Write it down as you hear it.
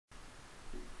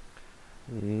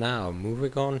Now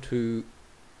moving on to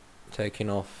taking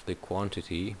off the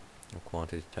quantity or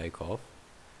quantity takeoff.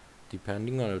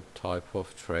 Depending on the type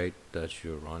of trade that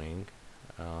you're running,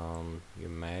 you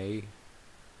may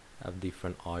have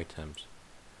different items.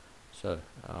 So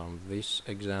this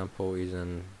example is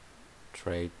a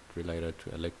trade related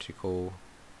to electrical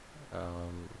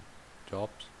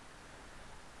jobs,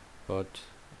 but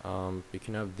you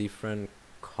can have different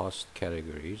cost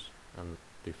categories and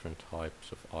different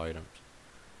types of items.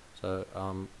 So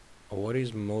what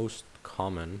is most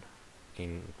common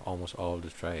in almost all the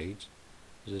trades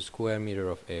is a square meter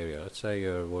of area. Let's say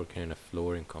you're working in a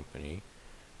flooring company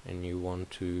and you want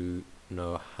to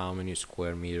know how many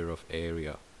square meter of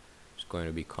area is going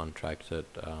to be contracted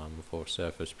for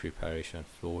surface preparation,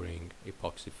 flooring,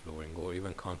 epoxy flooring, or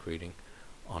even concreting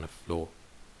on a floor.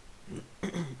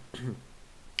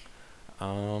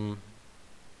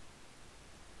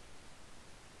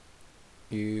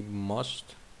 You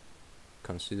must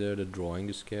consider the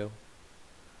drawing scale.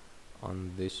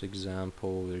 On this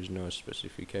example, there's no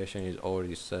specification, it's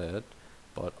already set,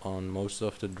 but on most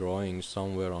of the drawings,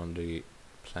 somewhere on the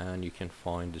plan, you can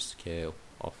find the scale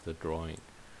of the drawing,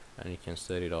 and you can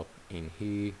set it up in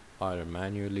here either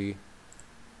manually,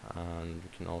 and you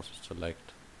can also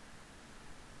select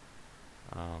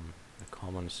the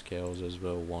common scales as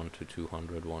well, 1 to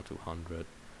 200, 1 to 100,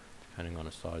 depending on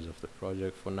the size of the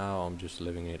project. For now, I'm just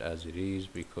leaving it as it is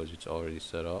because it's already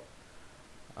set up.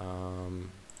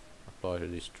 Apply to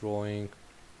this drawing,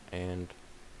 and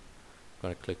I'm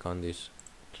going to click on this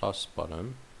plus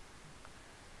button.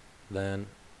 Then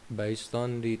based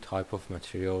on the type of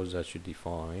materials that you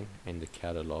define in the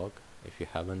catalog, if you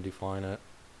haven't defined an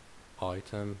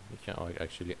item, you can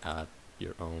actually add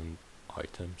your own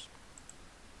items.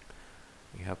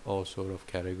 You have all sort of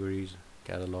categories,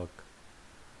 catalog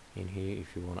in here.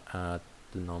 If you want to add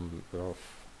the number of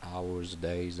hours,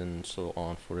 days, and so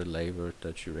on for the labor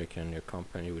that you reckon your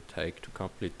company would take to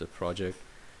complete the project,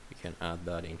 you can add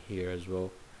that in here as well.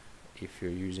 If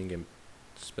you're using a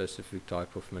specific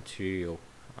type of material,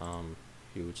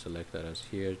 you would select that as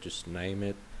here, just name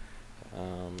it.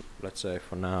 Let's say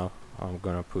for now I'm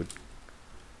gonna put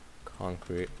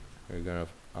concrete. We're gonna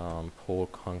pour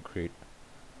concrete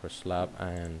for slab,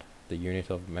 and the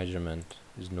unit of measurement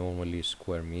is normally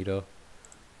square meter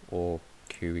or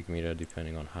cubic meter,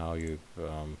 depending on how you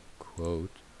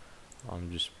quote.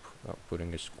 I'm just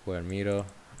putting a square meter,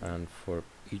 and for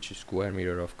each square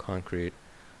meter of concrete,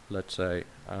 let's say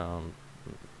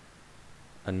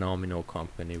a nominal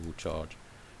company will charge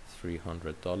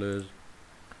 $300,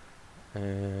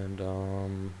 and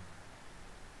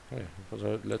yeah,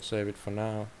 so let's save it for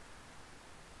now.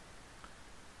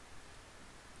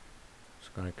 It's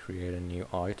going to create a new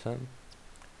item.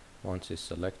 Once it's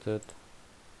selected,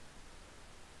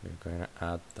 we're going to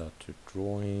add that to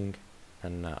drawing,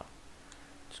 and now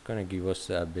it's going to give us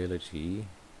the ability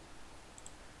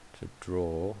to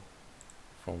draw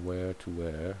from where to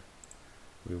where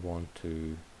we want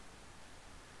to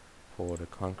pour the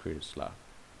concrete slab.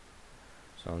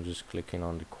 So I'm just clicking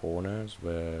on the corners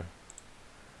where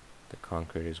the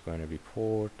concrete is going to be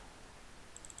poured.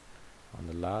 On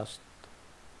the last,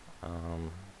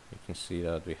 you can see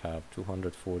that we have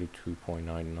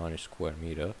 242.99 square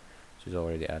meter, which is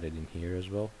already added in here as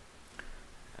well,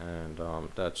 and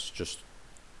that's just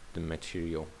the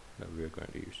material that we're going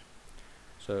to use.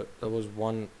 So that was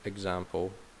one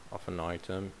example of an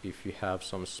item. If you have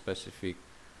some specific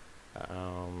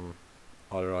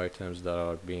other items that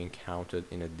are being counted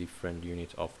in a different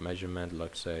unit of measurement,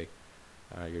 like say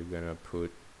you're gonna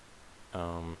put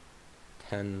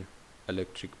 10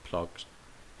 electric plugs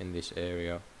in this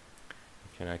area,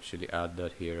 you can actually add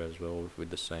that here as well with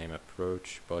the same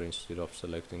approach, but instead of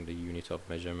selecting the unit of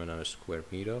measurement on a square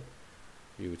meter,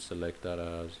 you would select that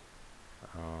as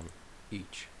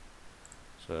each.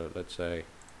 So let's say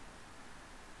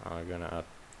I'm gonna add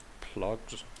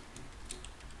plugs,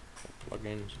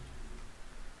 plugins,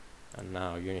 and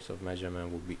now units of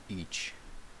measurement will be each.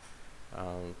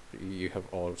 You have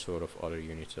all sort of other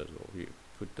units as well. You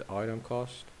put the item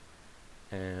cost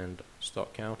and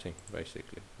start counting,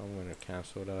 basically. I'm going to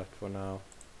cancel that for now.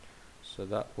 So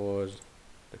that was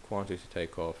the quantity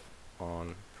takeoff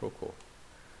on Procore.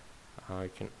 I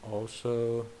can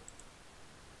also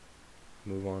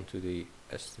move on to the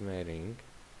estimating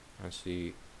and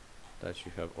see that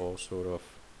you have all sort of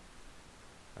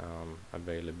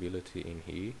availability in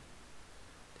here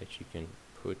that you can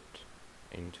put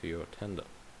into your tender.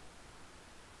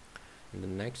 In the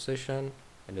next session,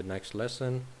 in the next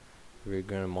lesson, we're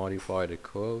going to modify the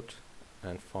code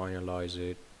and finalize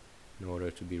it in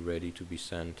order to be ready to be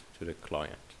sent to the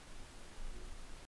client.